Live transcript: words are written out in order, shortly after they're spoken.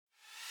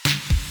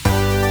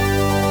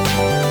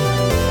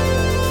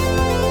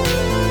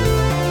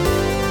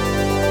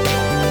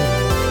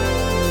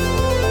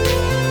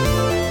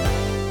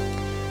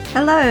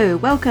Hello,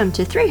 welcome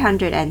to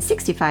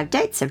 365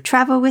 Dates of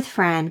Travel with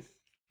Fran.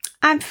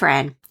 I'm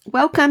Fran.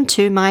 Welcome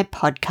to my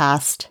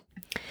podcast.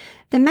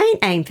 The main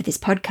aim for this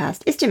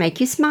podcast is to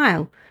make you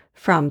smile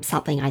from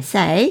something I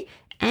say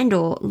and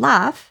or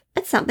laugh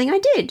at something I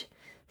did.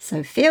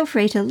 So feel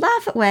free to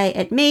laugh away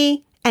at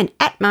me and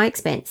at my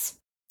expense.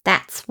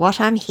 That's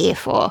what I'm here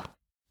for.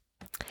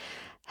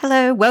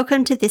 Hello,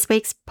 welcome to this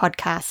week's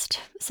podcast.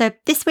 So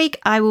this week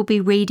I will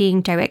be reading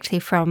directly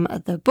from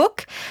the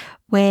book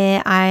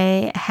where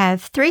I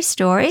have 3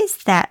 stories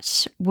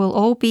that will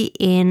all be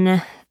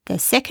in the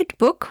second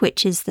book,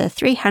 which is the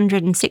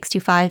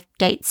 365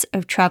 Dates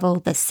of Travel,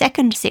 the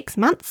second 6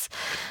 months.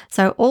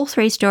 So all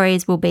 3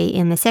 stories will be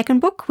in the second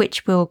book,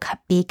 which will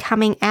be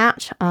coming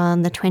out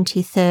on the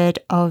 23rd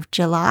of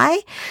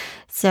July.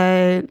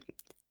 So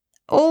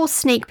all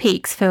sneak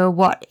peeks for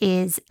what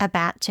is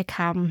about to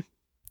come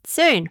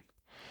soon.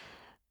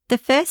 The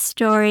first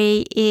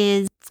story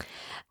is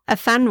a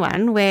fun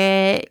one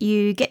where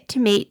you get to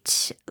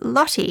meet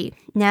Lottie.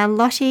 Now,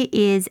 Lottie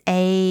is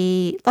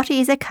a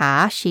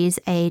car. She's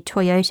a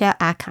Toyota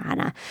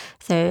Arkana.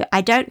 So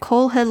I don't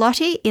call her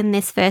Lottie in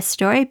this first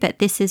story, but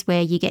this is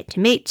where you get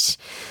to meet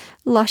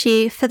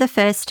Lottie for the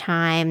first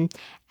time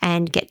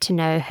and get to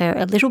know her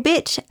a little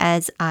bit,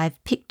 as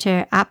I've picked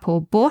her up or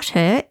bought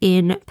her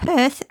in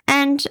Perth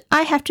and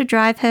I have to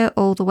drive her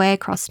all the way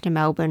across to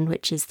Melbourne,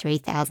 which is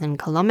 3,000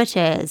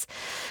 kilometres.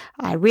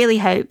 I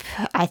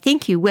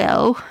think you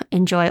will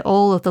enjoy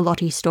all of the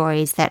Lottie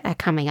stories that are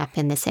coming up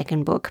in the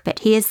second book, but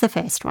here's the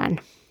first one.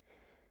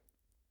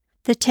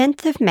 The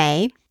 10th of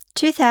May,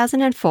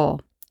 2004,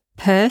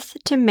 Perth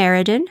to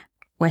Merredin,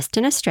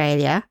 Western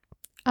Australia,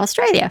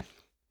 Australia.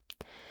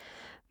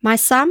 My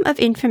sum of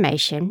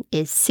information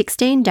is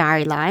 16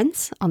 diary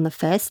lines on the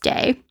first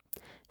day,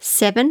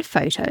 7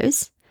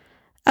 photos,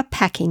 a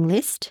packing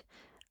list,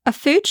 a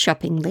food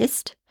shopping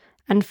list,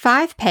 and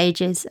 5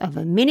 pages of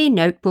a mini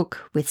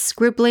notebook with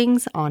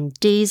scribblings on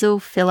diesel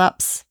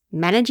fill-ups,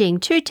 managing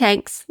 2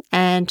 tanks,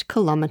 and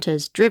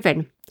kilometres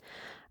driven.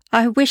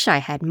 I wish I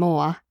had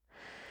more.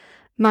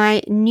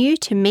 My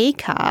new-to-me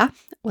car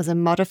was a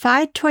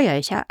modified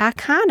Toyota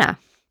Arkana.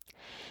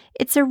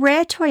 It's a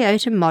rare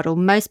Toyota model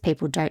most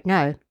people don't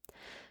know.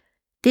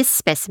 This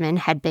specimen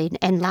had been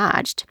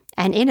enlarged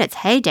and in its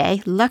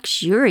heyday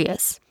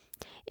luxurious.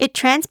 It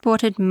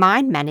transported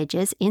mine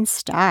managers in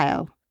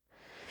style.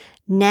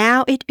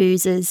 Now it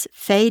oozes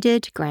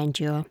faded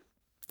grandeur.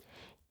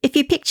 If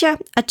you picture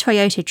a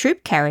Toyota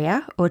troop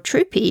carrier or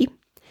troopy,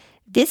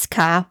 this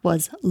car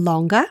was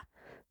longer,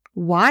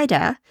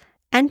 wider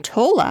and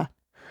taller.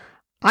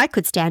 I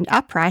could stand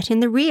upright in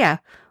the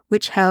rear,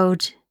 which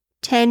held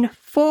 10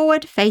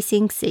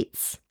 forward-facing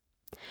seats.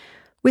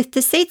 With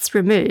the seats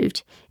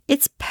removed,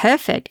 it's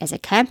perfect as a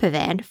camper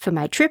van for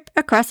my trip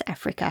across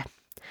Africa.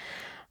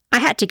 I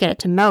had to get it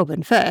to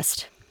Melbourne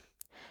first.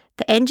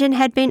 The engine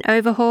had been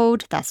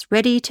overhauled, thus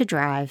ready to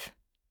drive.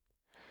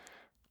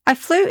 I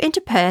flew into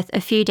Perth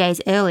a few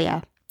days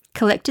earlier,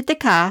 collected the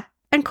car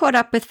and caught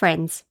up with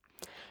friends.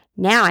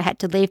 Now I had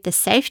to leave the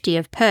safety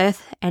of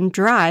Perth and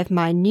drive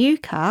my new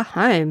car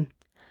home.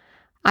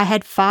 I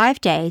had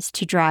 5 days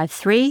to drive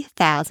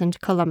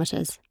 3,000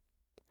 kilometres.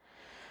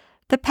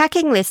 The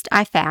packing list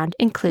I found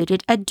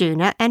included a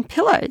doona and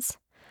pillows.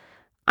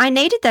 I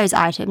needed those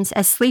items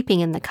as sleeping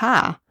in the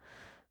car.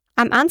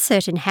 I'm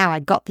uncertain how I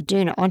got the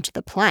doona onto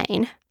the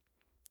plane.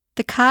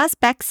 The car's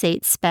back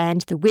seat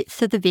spanned the width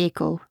of the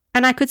vehicle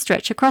and I could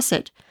stretch across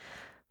it.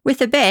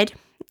 With a bed,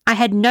 I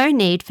had no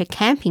need for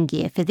camping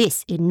gear for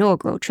this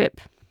inaugural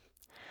trip.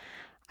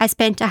 I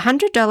spent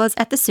 $100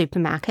 at the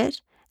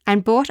supermarket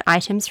and bought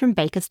items from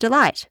Baker's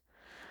Delight.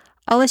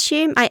 I'll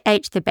assume I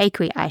ate the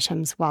bakery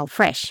items while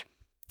fresh.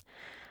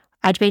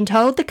 I'd been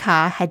told the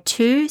car had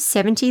 2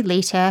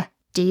 70-litre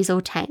diesel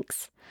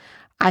tanks.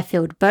 I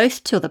filled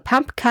both till the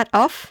pump cut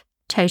off,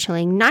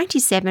 totalling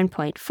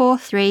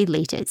 97.43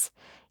 litres.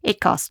 It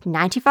cost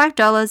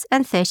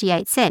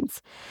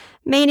 $95.38,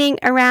 meaning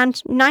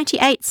around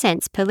 98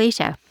 cents per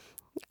litre.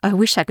 I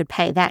wish I could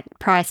pay that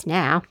price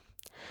now.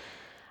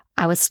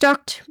 I was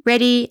stocked,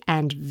 ready,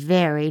 and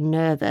very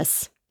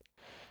nervous.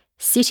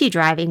 City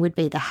driving would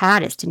be the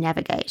hardest to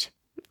navigate.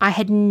 I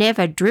had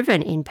never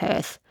driven in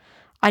Perth.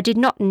 I did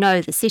not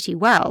know the city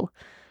well,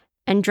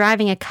 and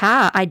driving a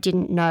car I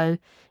didn't know,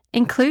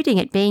 including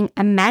it being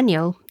a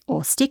manual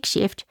or stick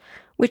shift,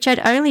 which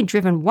I'd only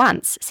driven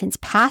once since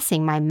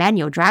passing my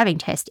manual driving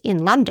test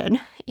in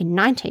London in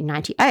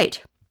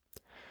 1998.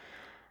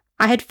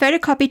 I had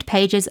photocopied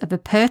pages of a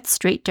Perth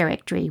street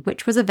directory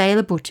which was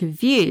available to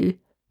view,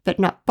 but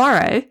not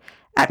borrow,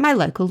 at my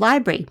local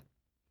library.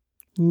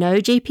 No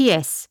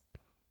GPS.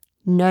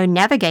 No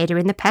navigator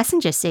in the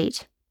passenger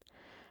seat.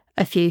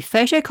 A few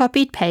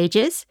photocopied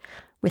pages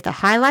with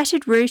a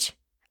highlighted route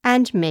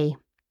and me.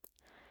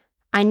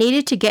 I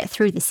needed to get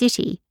through the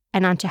city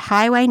and onto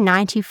Highway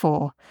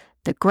 94,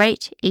 the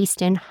Great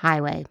Eastern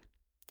Highway.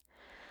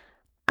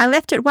 I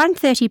left at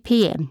 1:30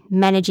 p.m,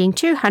 managing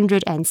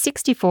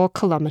 264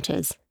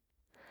 kilometres.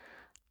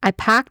 I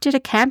parked at a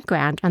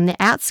campground on the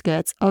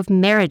outskirts of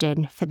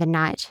Merredin for the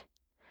night.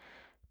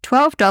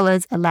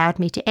 $12 allowed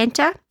me to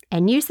enter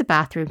and use the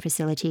bathroom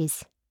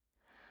facilities.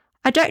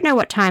 I don't know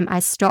what time I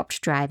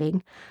stopped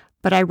driving,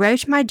 but I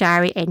wrote my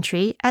diary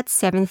entry at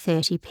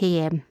 7:30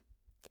 p.m.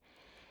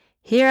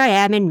 Here I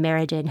am in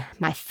Meriden,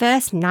 my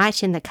first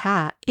night in the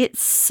car.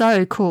 It's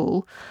so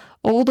cool.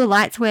 All the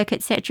lights work,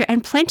 etc.,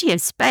 and plenty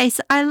of space.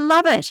 I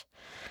love it.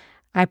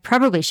 I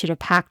probably should have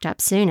parked up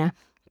sooner,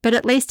 but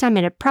at least I'm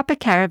in a proper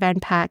caravan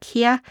park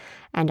here,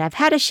 and I've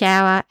had a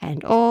shower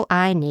and all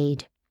I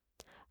need.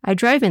 I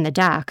drove in the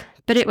dark,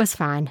 but it was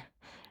fine.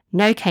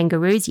 No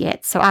kangaroos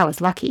yet, so I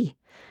was lucky.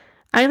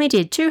 I only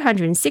did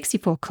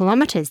 264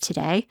 kilometres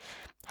today,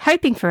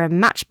 hoping for a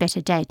much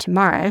better day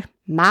tomorrow,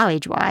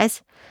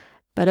 mileage-wise,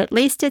 but at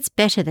least it's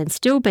better than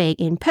still being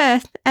in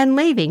Perth and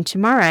leaving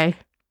tomorrow.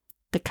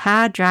 The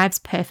car drives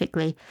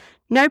perfectly,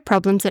 no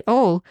problems at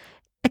all,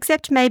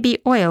 except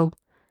maybe oil.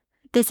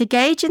 There's a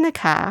gauge in the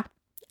car.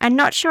 I'm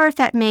not sure if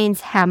that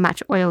means how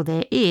much oil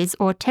there is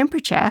or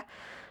temperature,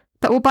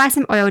 but we'll buy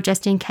some oil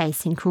just in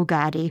case in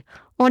Coolgardie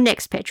or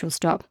next petrol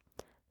stop,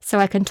 so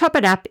I can top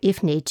it up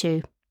if need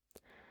to.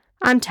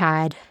 I'm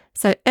tired,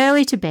 so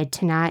early to bed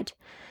tonight,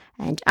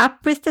 and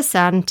up with the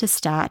sun to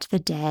start the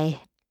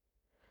day.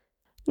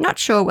 Not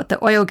sure what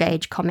the oil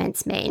gauge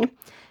comments mean.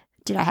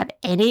 Did I have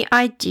any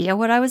idea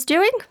what I was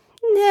doing?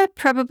 Nah,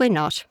 probably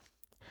not.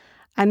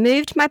 I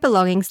moved my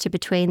belongings to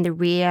between the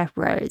rear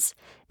rows.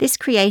 This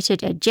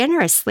created a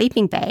generous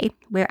sleeping bay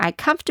where I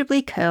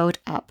comfortably curled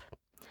up.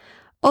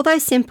 Although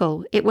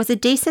simple, it was a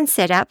decent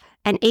setup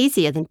and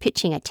easier than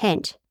pitching a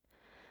tent.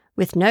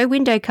 With no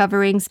window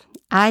coverings,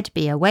 I'd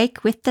be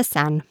awake with the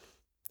sun.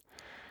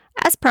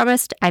 As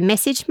promised, I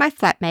messaged my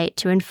flatmate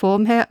to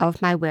inform her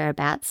of my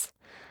whereabouts.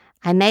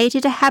 I made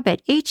it a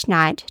habit each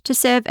night to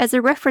serve as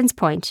a reference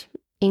point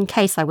in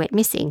case I went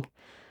missing.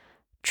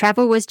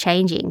 Travel was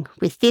changing,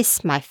 with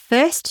this my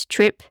first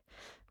trip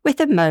with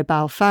a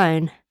mobile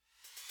phone.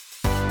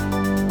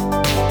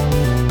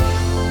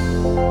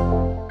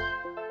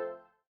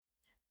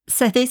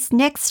 So this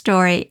next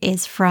story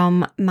is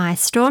from my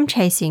storm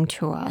chasing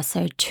tour.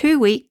 So 2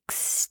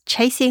 weeks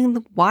chasing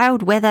the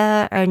wild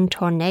weather and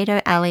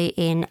Tornado Alley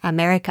in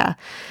America.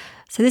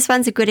 So this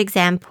one's a good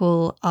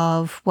example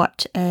of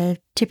what a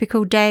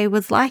typical day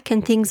was like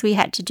and things we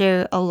had to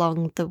do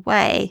along the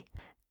way.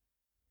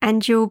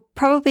 And you'll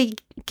probably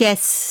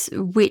guess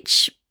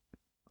which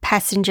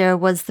passenger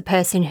was the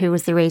person who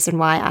was the reason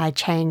why I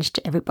changed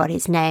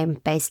everybody's name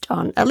based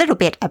on a little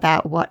bit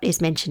about what is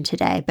mentioned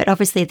today. But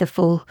obviously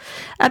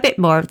a bit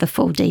more of the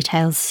full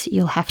details,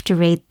 you'll have to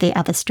read the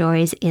other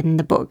stories in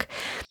the book.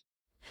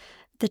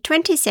 The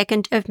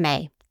 22nd of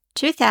May,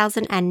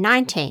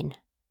 2019,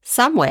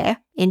 somewhere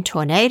in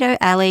Tornado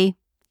Alley,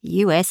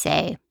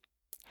 USA.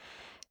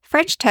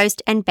 French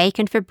toast and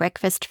bacon for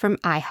breakfast from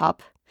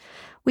IHOP.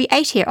 We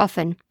ate here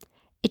often.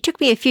 It took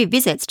me a few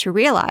visits to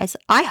realise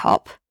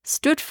IHOP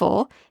stood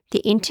for the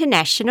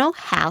International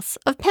House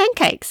of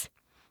Pancakes.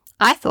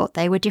 I thought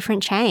they were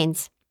different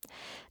chains.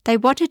 They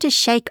wanted to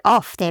shake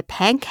off their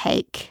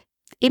pancake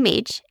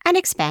image and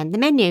expand the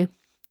menu.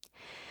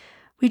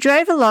 We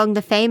drove along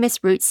the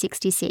famous Route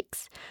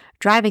 66.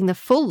 Driving the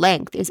full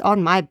length is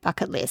on my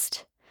bucket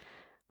list.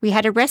 We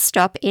had a rest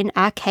stop in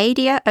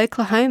Arcadia,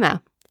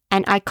 Oklahoma,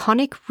 an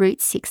iconic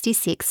Route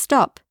 66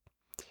 stop.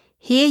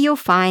 Here you'll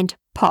find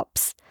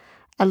Pops,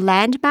 a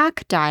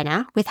landmark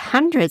diner with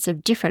hundreds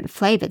of different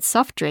flavoured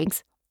soft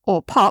drinks,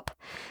 or pop,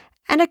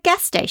 and a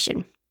gas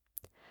station.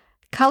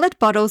 Coloured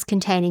bottles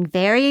containing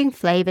varying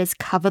flavours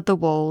covered the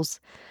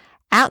walls.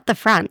 Out the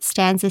front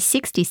stands a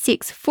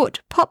 66-foot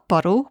pop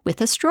bottle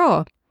with a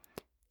straw.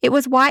 It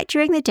was white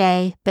during the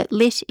day, but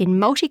lit in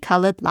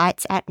multicoloured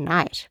lights at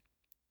night.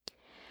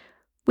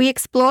 We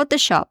explored the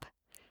shop.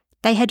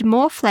 They had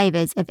more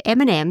flavours of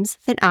M&Ms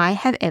than I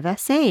have ever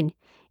seen,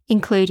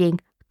 including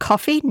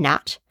coffee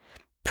nut,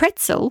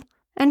 pretzel,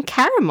 and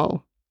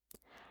caramel,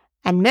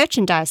 and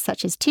merchandise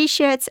such as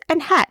t-shirts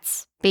and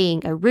hats,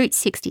 being a Route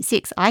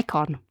 66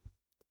 icon.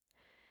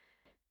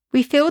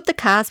 We filled the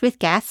cars with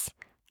gas,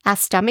 our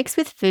stomachs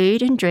with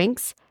food and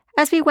drinks,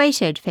 as we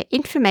waited for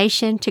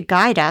information to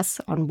guide us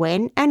on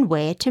when and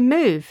where to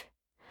move.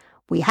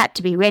 We had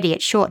to be ready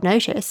at short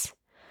notice.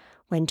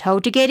 When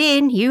told to get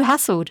in, you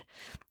hustled.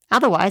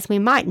 Otherwise, we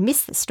might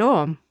miss the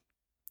storm.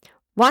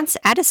 Once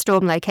at a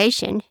storm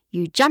location,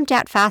 you jumped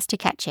out fast to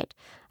catch it.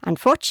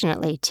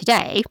 Unfortunately,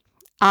 today,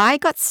 I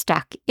got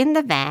stuck in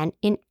the van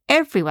in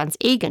everyone's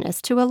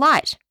eagerness to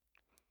alight.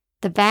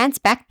 The van's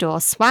back door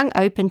swung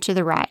open to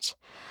the right.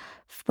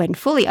 When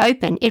fully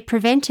open, it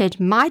prevented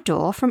my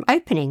door from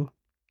opening.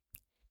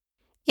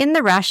 In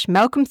the rush,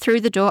 Malcolm threw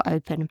the door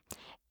open.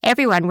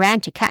 Everyone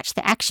ran to catch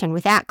the action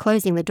without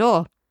closing the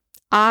door.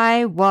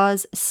 I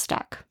was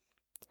stuck.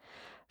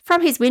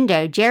 From his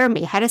window,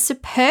 Jeremy had a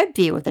superb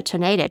view of the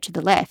tornado to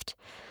the left.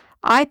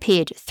 I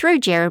peered through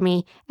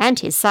Jeremy and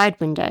his side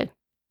window.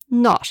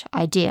 Not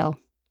ideal.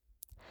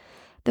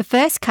 The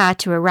first car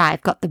to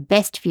arrive got the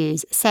best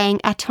views,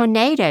 saying a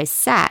tornado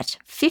sat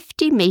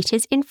 50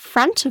 metres in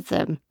front of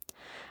them.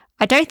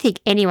 I don't think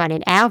anyone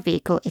in our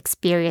vehicle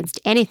experienced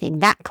anything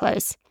that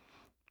close,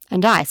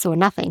 and I saw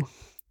nothing.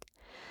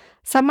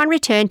 Someone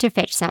returned to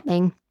fetch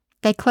something.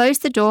 They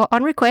closed the door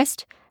on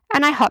request,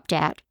 and I hopped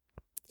out.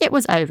 It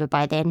was over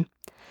by then.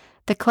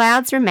 The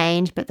clouds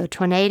remained, but the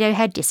tornado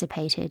had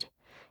dissipated.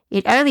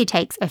 It only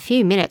takes a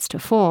few minutes to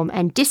form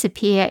and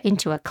disappear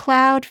into a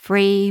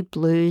cloud-free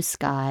blue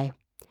sky.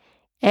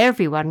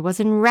 Everyone was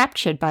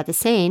enraptured by the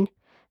scene,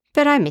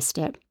 but I missed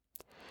it.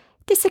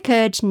 This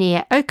occurred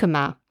near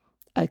Okemah,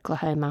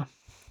 Oklahoma.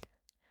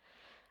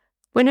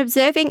 When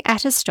observing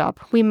at a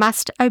stop, we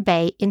must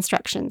obey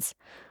instructions.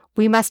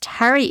 We must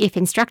hurry if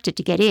instructed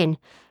to get in.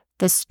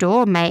 The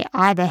storm may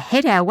either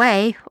head our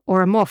way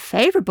or a more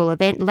favourable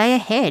event lay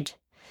ahead.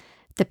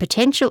 The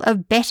potential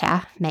of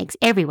better makes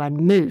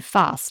everyone move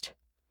fast.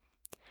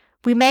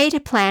 We made a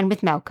plan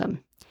with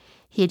Malcolm.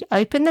 He'd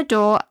open the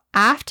door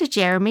after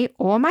Jeremy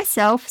or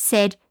myself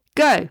said,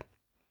 "Go."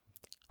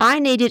 I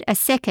needed a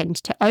second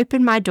to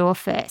open my door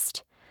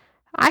first.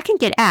 I can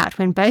get out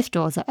when both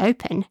doors are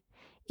open.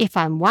 If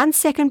I'm 1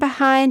 second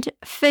behind,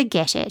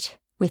 forget it,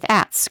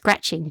 without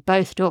scratching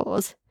both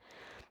doors.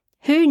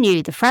 Who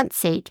knew the front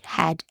seat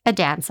had a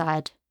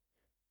downside?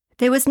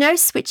 There was no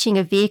switching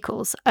of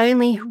vehicles,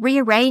 only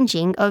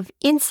rearranging of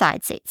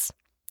inside seats.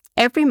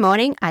 Every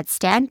morning I'd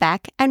stand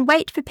back and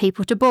wait for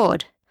people to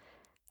board.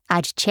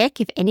 I'd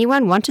check if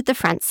anyone wanted the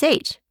front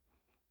seat.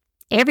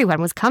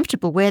 Everyone was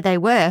comfortable where they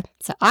were,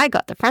 so I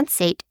got the front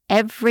seat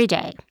every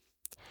day.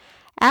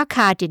 Our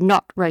car did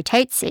not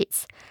rotate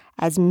seats,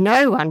 as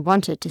no one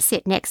wanted to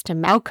sit next to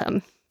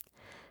Malcolm.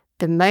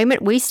 The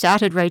moment we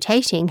started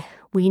rotating,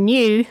 we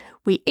knew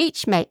we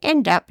each may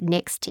end up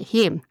next to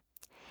him.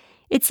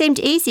 It seemed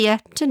easier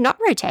to not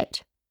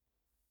rotate.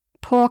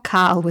 Poor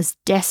Carl was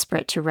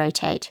desperate to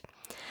rotate.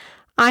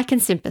 I can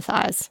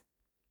sympathise.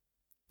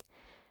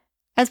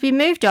 As we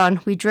moved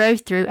on, we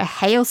drove through a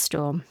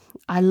hailstorm.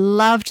 I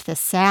loved the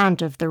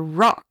sound of the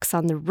rocks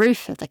on the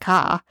roof of the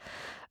car.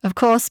 Of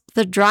course,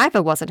 the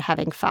driver wasn't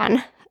having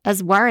fun,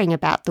 as worrying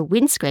about the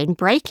windscreen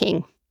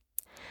breaking.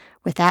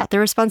 Without the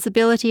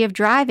responsibility of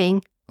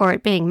driving, or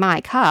it being my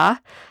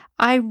car,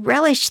 I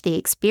relished the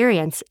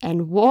experience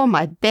and wore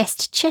my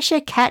best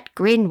Cheshire Cat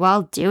grin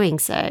while doing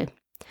so.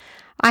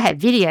 I have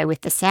video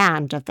with the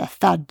sound of the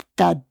thud,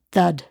 thud,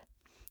 thud.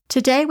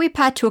 Today we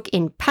partook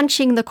in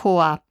punching the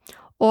core,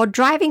 or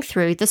driving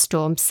through the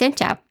storm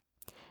centre.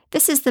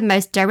 This is the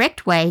most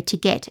direct way to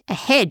get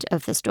ahead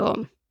of the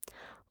storm.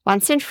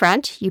 Once in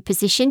front, you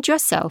positioned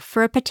yourself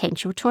for a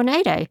potential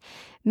tornado,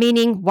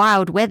 meaning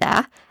wild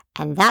weather,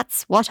 and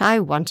that's what I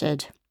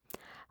wanted.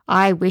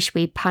 I wish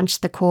we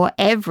punched the core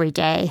every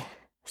day.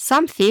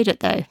 Some feared it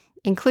though,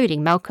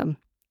 including Malcolm.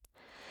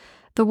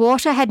 The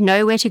water had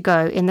nowhere to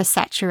go in the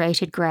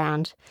saturated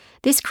ground.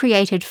 This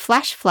created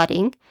flash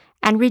flooding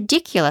and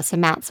ridiculous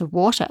amounts of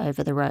water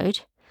over the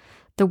road.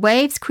 The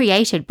waves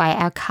created by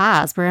our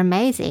cars were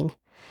amazing.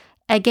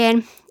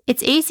 Again,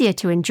 it's easier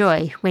to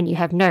enjoy when you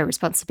have no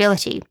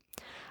responsibility.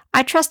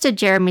 I trusted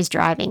Jeremy's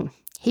driving.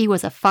 He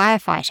was a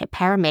firefighter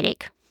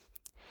paramedic.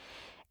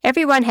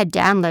 Everyone had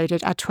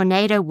downloaded a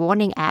tornado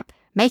warning app,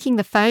 making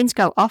the phones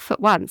go off at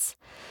once.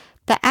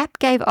 The app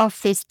gave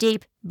off this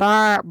deep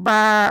bar,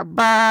 bar,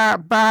 bar,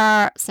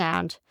 bar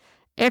sound.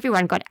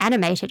 Everyone got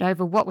animated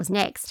over what was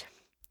next.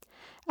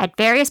 At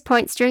various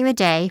points during the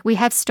day, we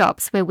have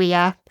stops where we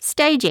are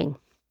staging.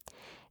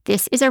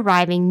 This is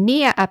arriving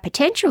near a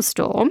potential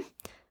storm,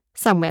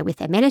 somewhere with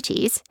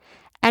amenities,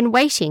 and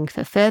waiting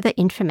for further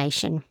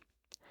information.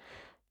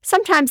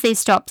 Sometimes these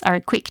stops are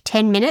a quick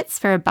 10 minutes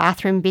for a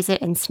bathroom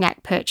visit and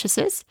snack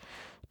purchases,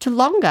 to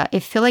longer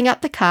if filling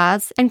up the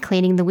cars and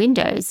cleaning the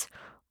windows,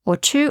 or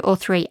 2 or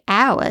 3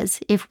 hours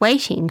if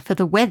waiting for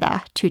the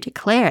weather to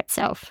declare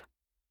itself.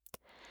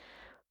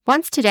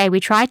 Once today we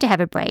tried to have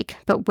a break,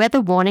 but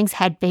weather warnings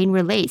had been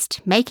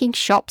released, making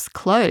shops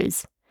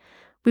close.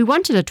 We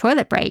wanted a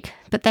toilet break,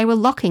 but they were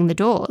locking the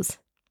doors.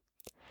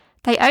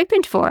 They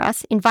opened for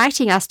us,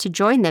 inviting us to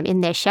join them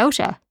in their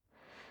shelter.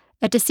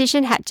 A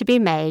decision had to be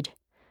made.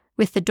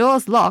 With the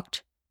doors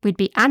locked, we'd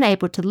be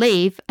unable to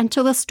leave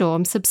until the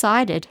storm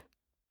subsided.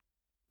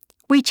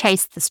 We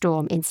chased the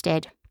storm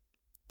instead.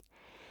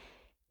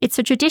 It's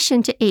a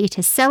tradition to eat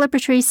a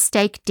celebratory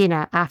steak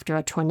dinner after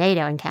a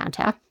tornado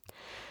encounter.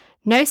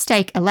 No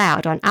steak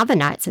allowed on other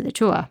nights of the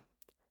tour.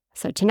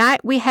 So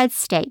tonight we had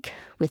steak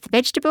with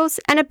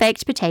vegetables and a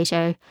baked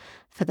potato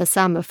for the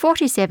sum of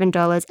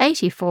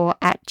 $47.84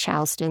 at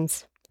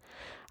Charleston's.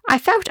 I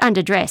felt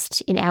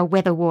underdressed in our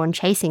weather-worn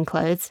chasing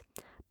clothes,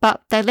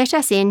 but they let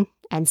us in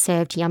and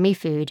served yummy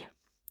food.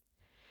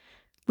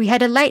 We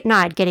had a late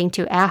night getting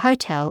to our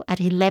hotel at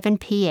 11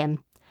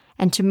 p.m.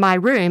 and to my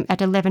room at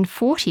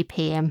 11:40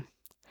 p.m.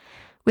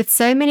 With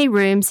so many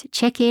rooms,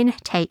 check-in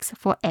takes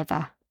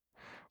forever.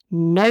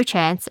 No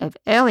chance of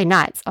early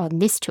nights on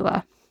this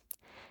tour.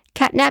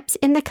 Catnaps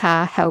in the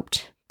car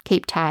helped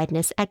keep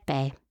tiredness at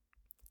bay.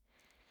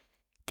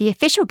 The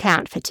official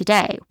count for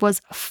today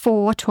was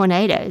 4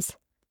 tornadoes,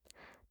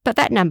 but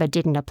that number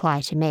didn't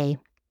apply to me.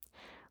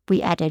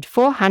 We added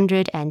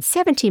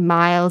 470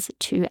 miles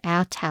to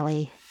our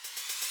tally.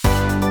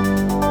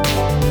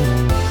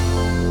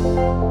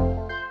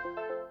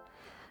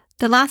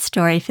 The last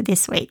story for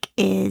this week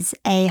is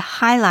a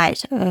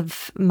highlight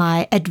of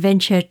my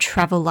adventure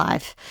travel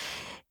life.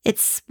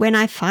 It's when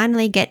I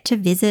finally get to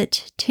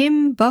visit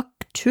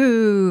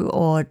Timbuktu,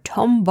 or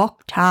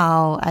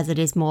Tombouctou as it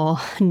is more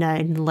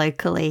known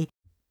locally.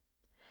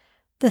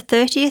 The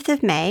 30th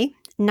of May,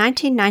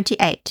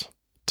 1998,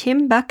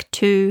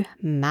 Timbuktu,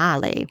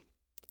 Mali.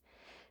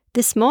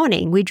 This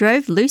morning we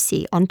drove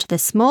Lucy onto the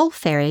small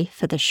ferry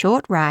for the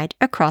short ride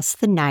across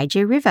the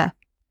Niger River.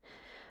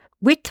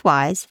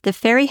 Widthwise, the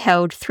ferry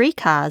held 3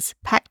 cars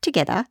packed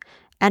together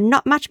and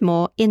not much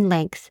more in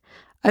length,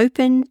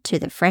 open to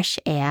the fresh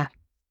air.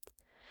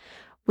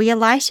 We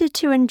alighted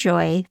to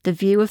enjoy the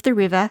view of the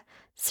river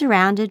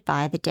surrounded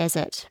by the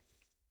desert.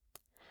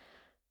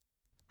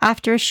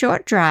 After a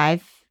short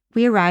drive,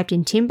 we arrived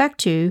in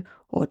Timbuktu,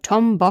 or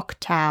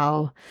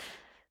Tombouctou.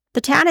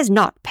 The town is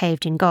not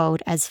paved in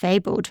gold as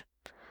fabled.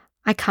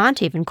 I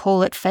can't even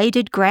call it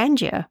faded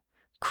grandeur.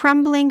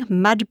 Crumbling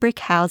mud brick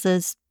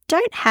houses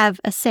don't have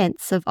a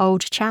sense of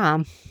old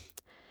charm.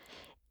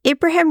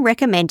 Ibrahim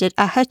recommended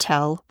a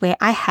hotel where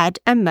I had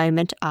a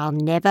moment I'll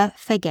never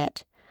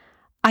forget.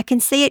 I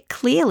can see it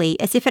clearly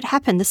as if it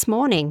happened this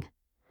morning.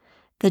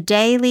 The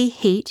daily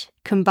heat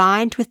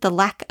combined with the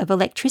lack of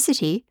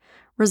electricity,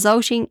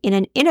 resulting in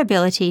an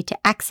inability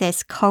to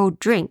access cold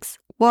drinks,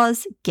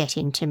 was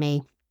getting to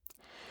me.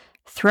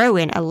 Throw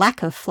in a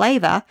lack of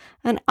flavour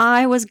and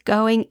I was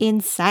going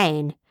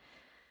insane.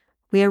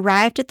 We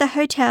arrived at the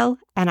hotel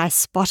and I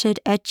spotted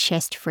a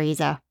chest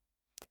freezer.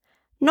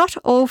 Not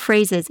all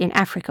freezers in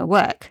Africa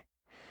work.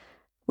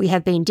 We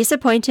have been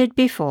disappointed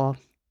before.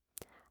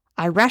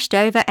 I rushed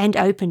over and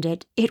opened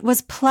it. It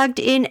was plugged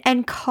in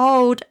and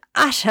cold.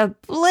 Utter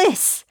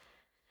bliss!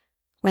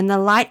 When the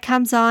light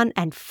comes on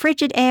and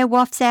frigid air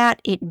wafts out,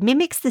 it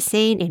mimics the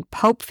scene in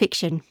Pulp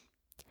Fiction.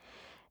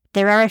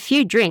 There are a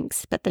few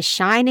drinks, but the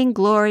shining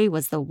glory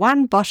was the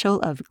one bottle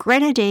of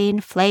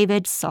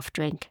grenadine-flavoured soft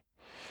drink.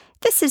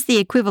 This is the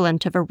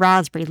equivalent of a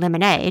raspberry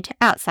lemonade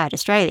outside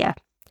Australia.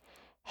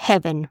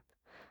 Heaven.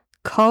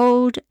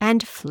 Cold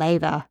and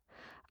flavour.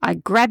 I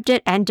grabbed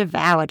it and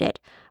devoured it.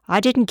 I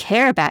didn't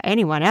care about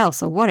anyone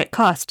else or what it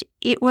cost.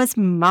 It was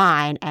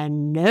mine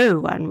and no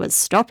one was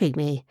stopping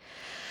me.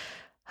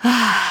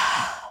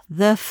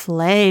 The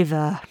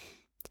flavour.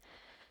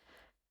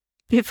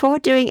 Before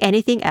doing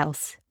anything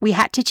else, we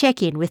had to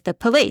check in with the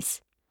police.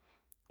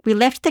 We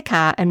left the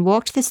car and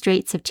walked the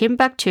streets of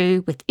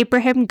Timbuktu with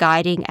Ibrahim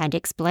guiding and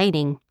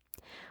explaining.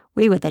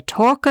 We were the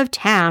talk of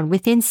town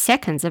within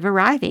seconds of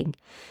arriving.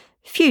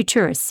 Few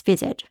tourists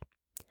visit.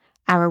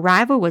 Our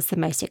arrival was the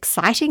most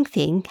exciting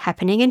thing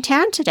happening in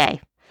town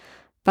today.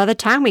 By the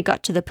time we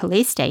got to the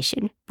police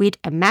station, we'd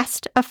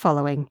amassed a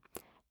following.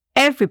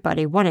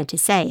 Everybody wanted to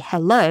say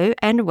hello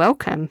and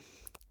welcome.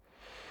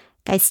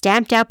 They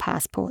stamped our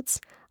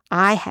passports.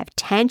 I have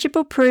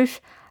tangible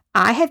proof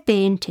I have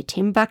been to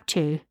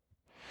Timbuktu.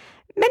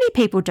 Many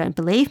people don't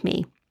believe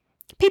me.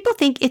 People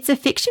think it's a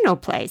fictional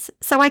place,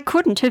 so I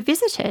couldn't have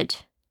visited.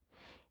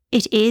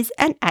 It is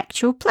an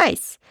actual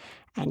place,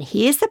 and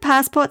here's the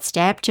passport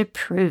stamp to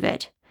prove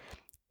it.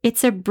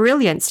 It's a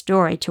brilliant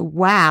story to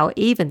wow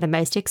even the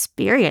most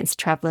experienced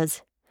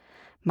travellers.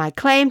 My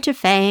claim to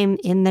fame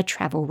in the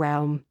travel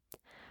realm.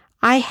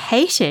 I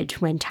hated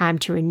when time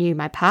to renew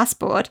my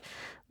passport,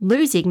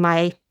 losing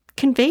my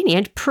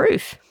convenient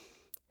proof.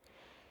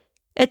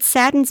 It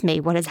saddens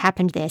me what has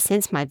happened there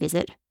since my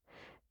visit.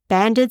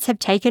 Bandits have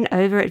taken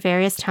over at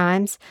various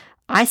times.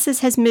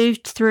 ISIS has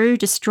moved through,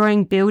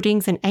 destroying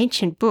buildings and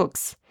ancient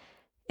books.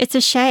 It's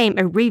a shame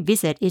a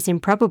revisit is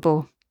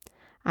improbable.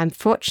 I'm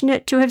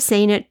fortunate to have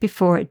seen it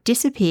before it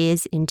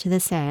disappears into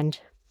the sand.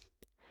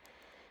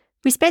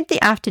 We spent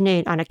the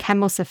afternoon on a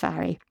camel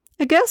safari,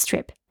 a girls'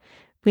 trip.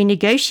 We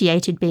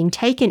negotiated being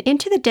taken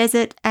into the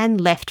desert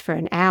and left for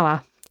an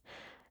hour.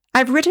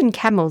 I've ridden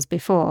camels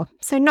before,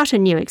 so not a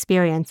new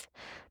experience,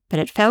 but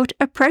it felt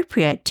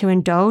appropriate to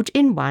indulge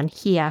in one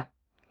here.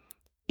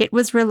 It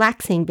was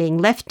relaxing being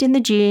left in the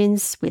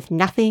dunes with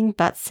nothing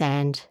but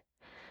sand.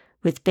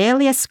 With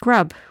barely a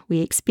scrub, we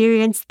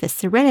experienced the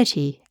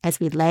serenity as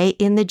we lay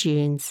in the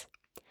dunes.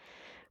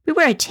 We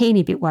were a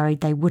teeny bit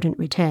worried they wouldn't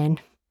return,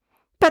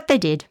 but they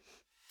did.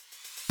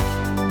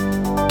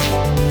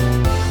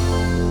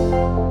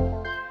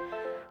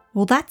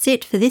 Well, that's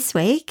it for this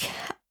week.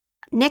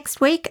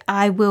 Next week,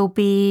 I will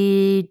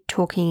be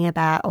talking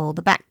about all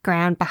the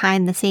background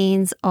behind the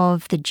scenes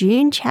of the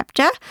June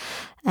chapter,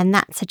 and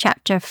that's a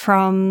chapter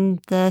from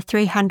the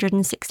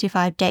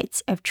 365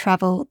 Dates of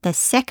Travel, the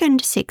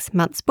second 6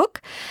 months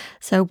book.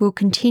 So we'll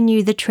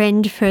continue the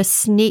trend for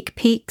sneak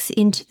peeks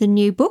into the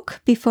new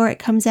book before it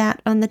comes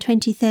out on the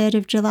 23rd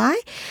of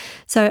July.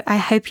 So I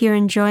hope you're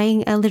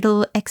enjoying a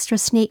little extra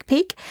sneak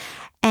peek.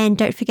 And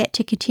don't forget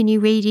to continue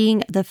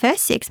reading the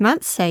first 6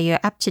 months so you're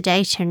up to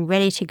date and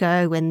ready to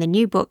go when the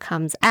new book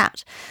comes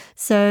out.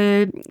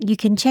 So you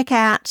can check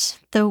out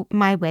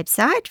my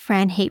website,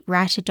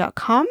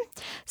 franheapwriter.com.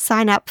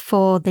 Sign up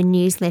for the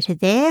newsletter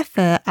there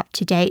for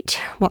up-to-date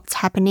what's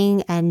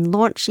happening and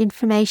launch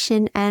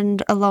information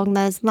and along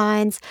those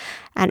lines.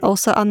 And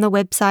also on the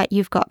website,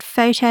 you've got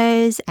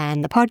photos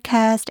and the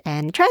podcast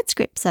and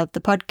transcripts of the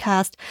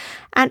podcast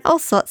and all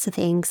sorts of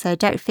things. So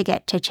don't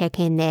forget to check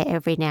in there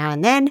every now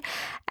and then.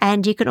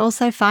 And you can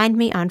also find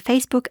me on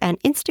Facebook and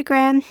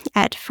Instagram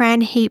at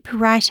Fran Heap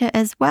Writer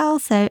as well.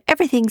 So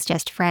everything's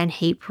just Fran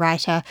Heap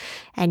Writer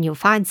and you'll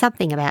find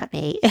something about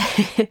me.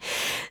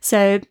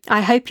 So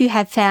I hope you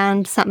have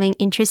found something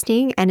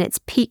interesting and it's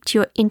piqued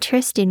your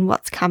interest in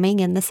what's coming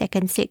in the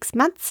second 6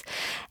 months.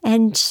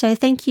 And so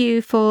thank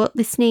you for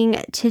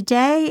listening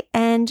today,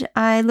 and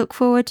I look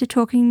forward to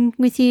talking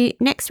with you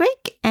next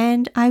week,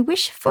 and I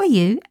wish for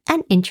you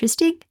an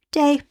interesting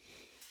day.